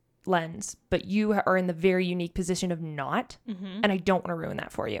that lens, but you are in the very unique position of not, and I don't want to ruin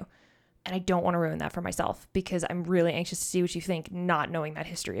that for you, and I don't want to ruin that for myself because I'm really anxious to see what you think, not knowing that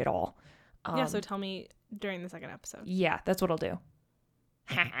history at all. So tell me during the second episode. Yeah, that's what I'll do.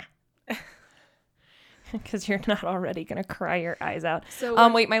 Because you're not already gonna cry your eyes out.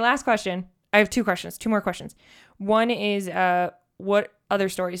 So wait, my last question. I have two more questions. One is what other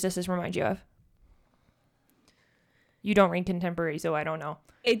stories does this remind you of? You don't read contemporary, so I don't know.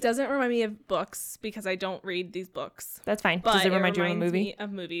 It doesn't remind me of books because I don't read these books. That's fine. Does it remind you of a movie? Me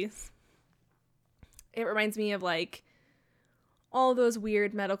of movies. It reminds me of like all those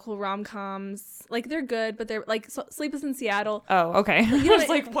weird medical rom-coms. Like, they're good, but they're like Sleepless in Seattle. Oh, okay. You know, I was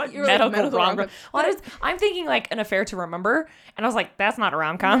like, what you're medical, like, medical rom-com? Well, I'm thinking like An Affair to Remember, and I was like, that's not a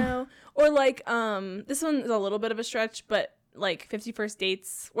rom-com. No. Or like, this one is a little bit of a stretch, but like 50 First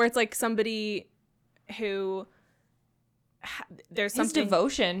Dates, where it's like somebody who there's something. His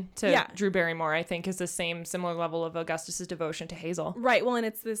devotion to Drew Barrymore, I think, is the similar level of Augustus's devotion to Hazel. Right. Well, and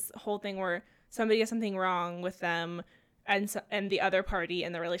it's this whole thing where somebody has something wrong with them, and the other party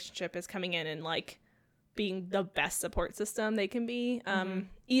in the relationship is coming in and like being the best support system they can be,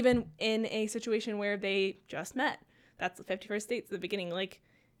 even in a situation where they just met. That's the 50 First Dates at the beginning. Like,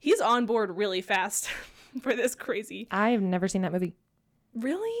 he's on board really fast for this crazy. I've never seen that movie.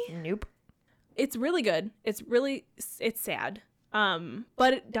 Really? Nope. It's really good. It's sad.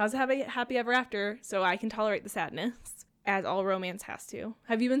 But it does have a happy ever after, so I can tolerate the sadness, as all romance has to.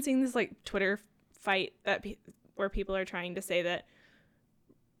 Have you been seeing this like Twitter fight where people are trying to say that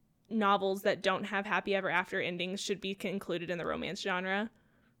novels that don't have happy ever after endings should be included in the romance genre?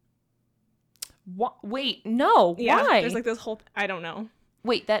 What? Wait, no. Yeah, why? There's like this whole, I don't know.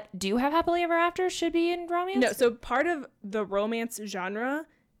 Wait, that do have happily ever after should be in romance? No, so part of the romance genre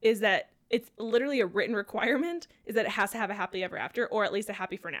is that it's literally a written requirement is that it has to have a happily ever after, or at least a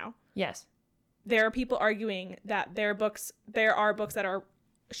happy for now. Yes. There are people arguing that there are books that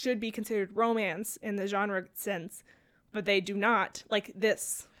should be considered romance in the genre sense, but they do not, like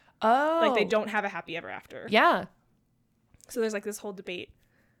this. Oh. Like, they don't have a happy ever after. Yeah. So there's like this whole debate.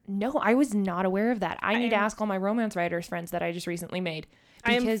 No, I was not aware of that. I need to ask all my romance writers friends that I just recently made.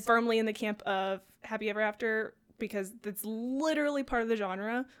 I am firmly in the camp of happy ever after because that's literally part of the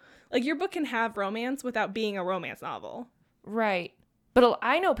genre. Like, your book can have romance without being a romance novel. Right. But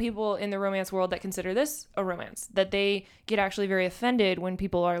I know people in the romance world that consider this a romance, that they get actually very offended when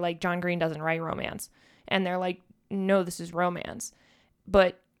people are like, John Green doesn't write romance. And they're like, no, this is romance.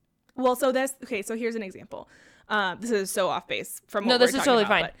 But. Well, so that's, okay, so here's an example. This is so off base from what we're talking about. No, this is totally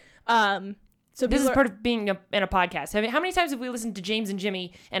fine. But, so this is part of being in a podcast. How many times have we listened to James and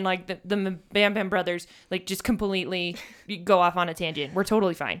Jimmy and like the Bam Bam Brothers like just completely go off on a tangent? We're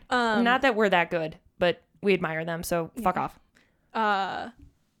totally fine. Not that we're that good, but we admire them, so fuck off.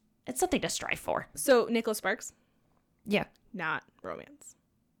 It's something to strive for. So Nicholas Sparks? Yeah. Not romance.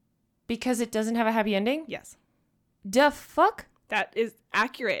 Because it doesn't have a happy ending? Yes. The fuck? That is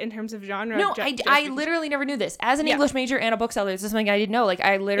accurate in terms of genre. No, I literally never knew this. As an English major and a bookseller, this is something I didn't know. Like,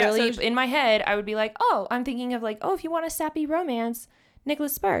 I literally, in my head, I would be like, oh, I'm thinking of like, oh, if you want a sappy romance,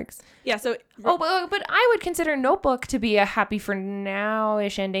 Nicholas Sparks. Yeah, so. But I would consider Notebook to be a happy for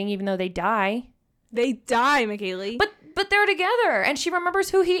now-ish ending, even though they die. They die, Michaeli. But they're together, and she remembers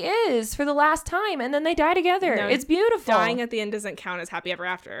who he is for the last time, and then they die together. No, it's beautiful. Dying at the end doesn't count as happy ever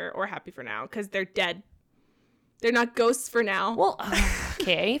after or happy for now, because they're dead. They're not ghosts for now. Well,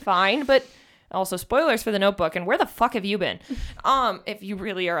 okay, fine. But also spoilers for The Notebook. And where the fuck have you been? If you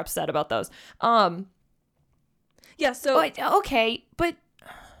really are upset about those. Yeah, so. Okay, but.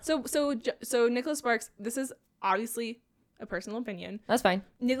 So Nicholas Sparks, this is obviously a personal opinion. That's fine.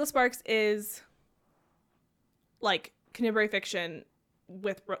 Nicholas Sparks is like contemporary fiction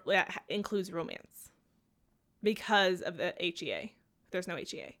that includes romance because of the HEA. There's no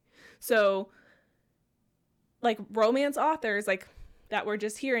HEA. So. Like, romance authors like that were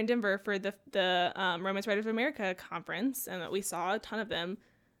just here in Denver for the Romance Writers of America conference, and that we saw a ton of them.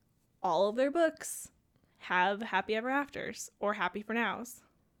 All of their books have happy ever afters or happy for nows.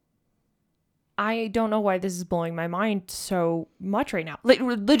 I don't know why this is blowing my mind so much right now.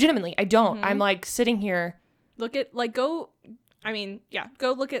 Legitimately, I don't. Mm-hmm. I'm like sitting here. Go look at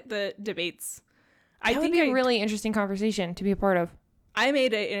the debates. That would be a really interesting conversation to be a part of. I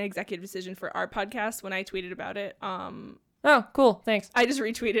made an executive decision for our podcast when I tweeted about it. Oh, cool. Thanks. I just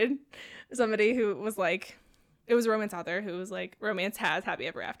retweeted somebody who was like, it was a romance author who was like, romance has happy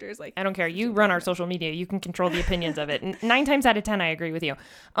ever afters. Like, I don't care. You run our social media. You can control the opinions of it. 9 times out of 10, I agree with you.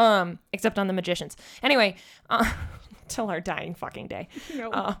 Except on the magicians. Anyway, till our dying fucking day.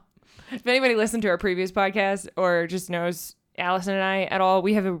 No. If anybody listened to our previous podcast or just knows Allison and I at all,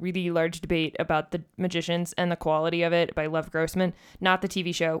 we have a really large debate about The Magicians and the quality of it by Lev Grossman, not the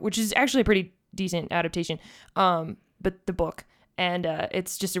TV show, which is actually a pretty decent adaptation, but the book. And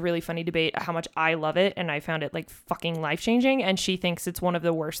it's just a really funny debate how much I love it, and I found it like fucking life-changing, and she thinks it's one of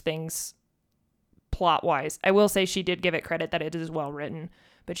the worst things plot-wise. I will say she did give it credit that it is well written,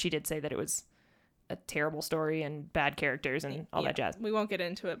 but she did say that it was a terrible story and bad characters and all that jazz. We won't get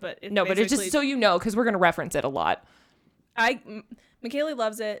into it, but but it's just so you know, because we're going to reference it a lot. Michaeli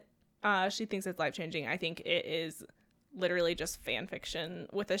loves it. She thinks it's life-changing. I think it is literally just fan fiction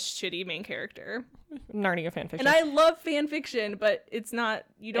with a shitty main character. Narnia fan fiction. And I love fan fiction, but it's not,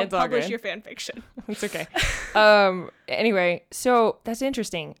 you don't publish your fan fiction. It's okay. Anyway, so that's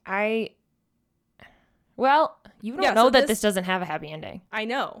interesting. Well, you don't know that this doesn't have a happy ending. I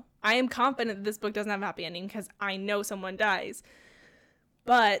know. I am confident that this book doesn't have a happy ending because I know someone dies.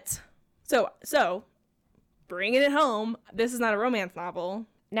 But, so bringing it home, this is not a romance novel.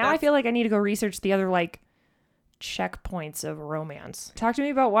 Now I feel like I need to go research the other, like, checkpoints of romance. Talk to me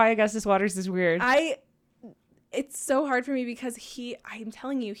about why Augustus Waters is weird. It's so hard for me because I'm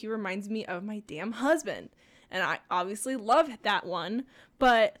telling you, he reminds me of my damn husband. And I obviously love that one.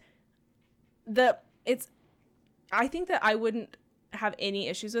 But I think that I wouldn't have any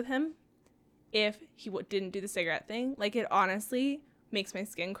issues with him if he didn't do the cigarette thing. Like, it honestly makes my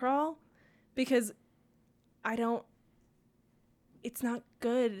skin crawl because it's not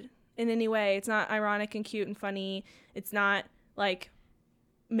good in any way. It's not ironic and cute and funny. It's not, like,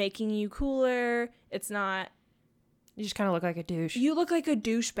 making you cooler. It's not. You just kind of look like a douche. You look like a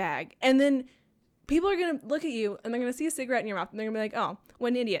douchebag. And then people are going to look at you and they're going to see a cigarette in your mouth and they're going to be like, oh, what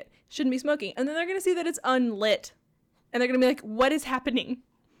an idiot. Shouldn't be smoking. And then they're going to see that it's unlit. And they're going to be like, what is happening?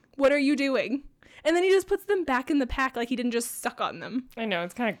 What are you doing? And then he just puts them back in the pack like he didn't just suck on them. I know.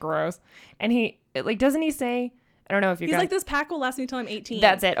 It's kind of gross. And doesn't he say, I don't know if you're He's like, this pack will last me until I'm 18.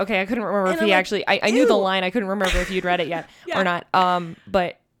 That's it. Okay. I couldn't remember if he actually, I knew the line. I couldn't remember if you'd read it yet or not.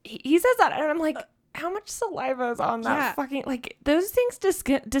 But he says that and I'm like, how much saliva is on that fucking, like, those things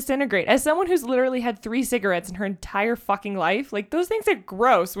disintegrate. As someone who's literally had 3 cigarettes in her entire fucking life, like, those things are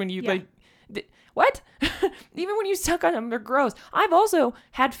gross when you, like, what? Even when you suck on them, they're gross. I've also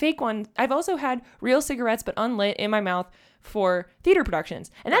had fake ones. I've also had real cigarettes, but unlit in my mouth for theater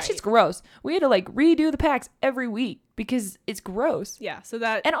productions. And that shit's gross. We had to, like, redo the packs every week because it's gross. Yeah, so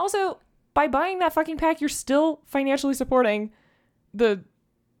that... And also, by buying that fucking pack, you're still financially supporting the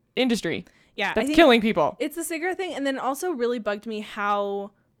industry. Yeah, that's killing people. It's the cigarette thing, and then it also really bugged me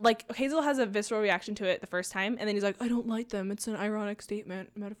how, like, Hazel has a visceral reaction to it the first time, and then he's like, I don't like them. It's an ironic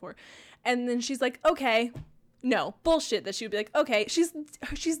statement, metaphor. And then she's like, okay, no, bullshit that she would be like, okay, she's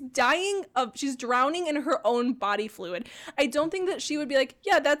drowning in her own body fluid. I don't think that she would be like,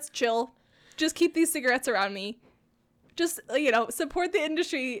 yeah, that's chill. Just keep these cigarettes around me. Just, support the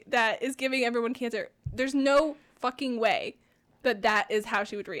industry that is giving everyone cancer. There's no fucking way that is how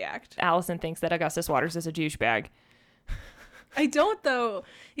she would react. Allison thinks that Augustus Waters is a douchebag. I don't, though.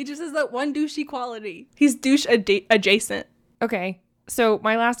 He just has that one douchey quality. He's douche adjacent. Okay. So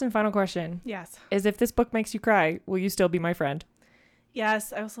my last and final question is, if this book makes you cry, will you still be my friend?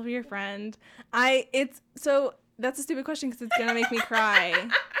 Yes, I will still be your friend. So that's a stupid question because it's going to make me cry.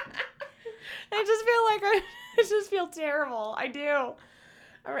 I just feel terrible. I do.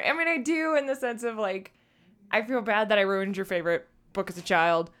 I mean, I do in the sense of, like, I feel bad that I ruined your favorite book as a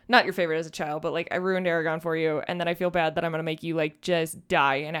child. Not your favorite as a child, but, like, I ruined Eragon for you. And then I feel bad that I'm going to make you, like, just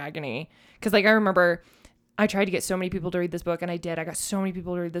die in agony. Because, like, I remember I tried to get so many people to read this book, and I did. I got so many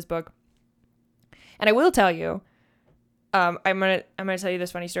people to read this book. And I will tell you, I'm gonna tell you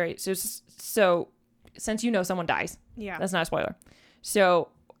this funny story. So since someone dies, that's not a spoiler. So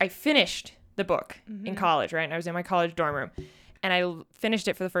I finished the book in college, right? And I was in my college dorm room, and I finished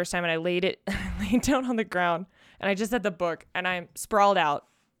it for the first time, and I laid down on the ground, and I just had the book, and I'm sprawled out,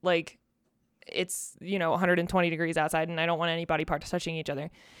 like, it's 120 degrees outside, and I don't want any body parts touching each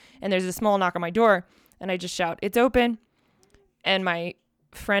other. And there's a small knock on my door, and I just shout, "It's open!" And my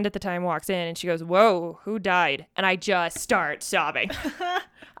friend at the time walks in, and she goes, "Whoa, who died?" And I just start sobbing.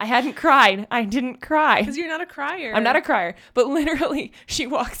 I hadn't cried. I didn't cry. Because you're not a crier. I'm not a crier. But literally, she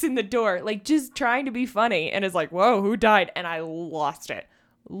walks in the door, like, just trying to be funny, and is like, "Whoa, who died?" And I lost it.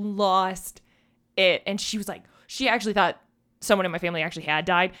 And she was like, she actually thought someone in my family actually had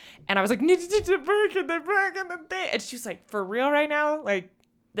died. And I was like, and she was like, "For real right now?" Like,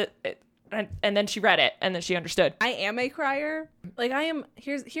 and then she read it, and then she understood. I am a crier. Like, I am.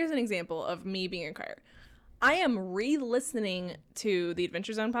 Here's an example of me being a crier. I am re-listening to the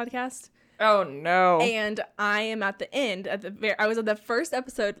Adventure Zone podcast. Oh no! And I am at the end. I was at the first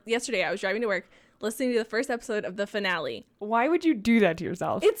episode yesterday. I was driving to work, listening to the first episode of the finale. Why would you do that to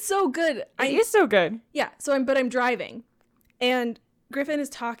yourself? It's so good. It is so good. Yeah. So I'm driving, and Griffin is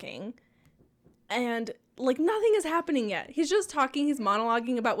talking, and, like, nothing is happening yet. He's just talking. He's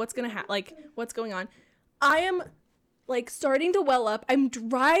monologuing about what's going on. I am, like, starting to well up. I'm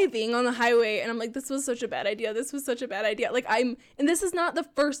driving on the highway, and I'm like, this was such a bad idea. This was such a bad idea. Like, and this is not the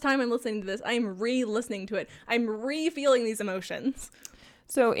first time I'm listening to this. I'm re-listening to it. I'm re-feeling these emotions.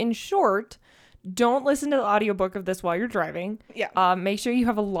 So, in short, don't listen to the audiobook of this while you're driving. Yeah. Make sure you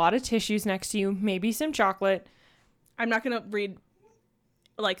have a lot of tissues next to you, maybe some chocolate. I'm not gonna read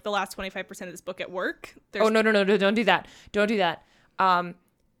like the last 25% of this book at work. No, don't do that. Don't do that.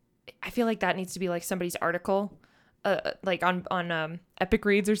 I feel like that needs to be like somebody's article, like on Epic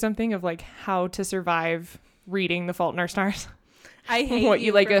Reads or something, of like how to survive reading The Fault in Our Stars. I hate what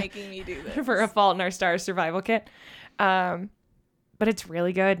you like for making me do this. For a Fault in Our Stars survival kit. But it's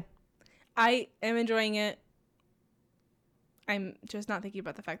really good. I am enjoying it. I'm just not thinking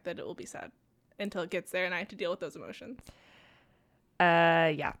about the fact that it will be sad until it gets there and I have to deal with those emotions.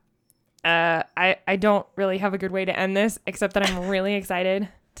 Yeah. I don't really have a good way to end this, except that I'm really excited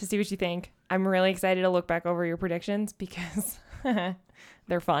to see what you think. I'm really excited to look back over your predictions because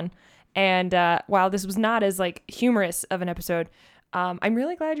they're fun. And while this was not as like humorous of an episode, I'm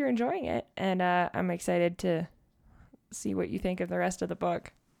really glad you're enjoying it. And I'm excited to see what you think of the rest of the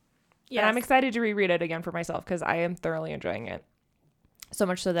book. Yes. And I'm excited to reread it again for myself because I am thoroughly enjoying it. So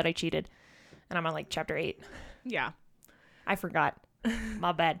much so that I cheated. And I'm on like chapter 8. Yeah. I forgot.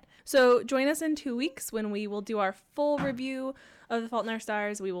 My bad. So join us in 2 weeks when we will do our full review of The Fault in Our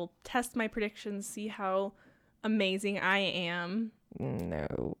Stars. We will test my predictions, see how amazing I am.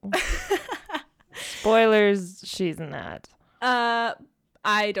 No. Spoilers, she's not. I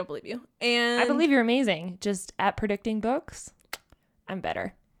don't believe you. And I believe you're amazing. Just at predicting books, I'm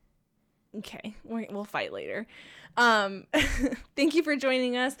better. Okay, we'll fight later. Thank you for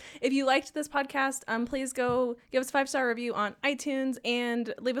joining us. If you liked this podcast, please go give us a 5-star review on iTunes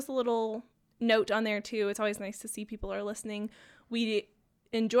and leave us a little note on there too. It's always nice to see people are listening. We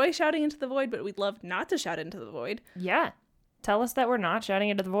enjoy shouting into the void, but we'd love not to shout into the void. Yeah. Tell us that we're not shouting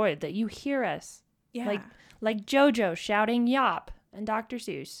into the void, that you hear us. Yeah. Like JoJo shouting Yop and Dr.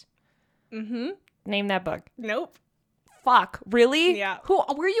 Seuss. Mm-hmm. Name that book. Nope. Fuck. Really? Yeah. Who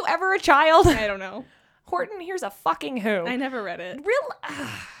were you ever a child? I don't know. Horton, here's a fucking who. I never read it. Really?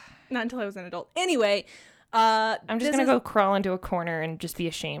 Not until I was an adult. Anyway, I'm just gonna go crawl into a corner and just be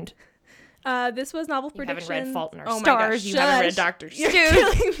ashamed. This was Novel Predictions. You haven't read Fault in Our Stars. You haven't read Dr. Seuss. You're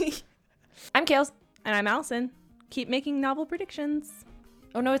killing me. I'm Kales. And I'm Allison. Keep making novel predictions.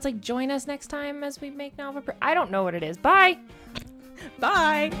 Oh no, it's like join us next time as we make novel. I don't know what it is. Bye.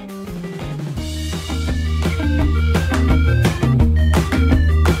 Bye.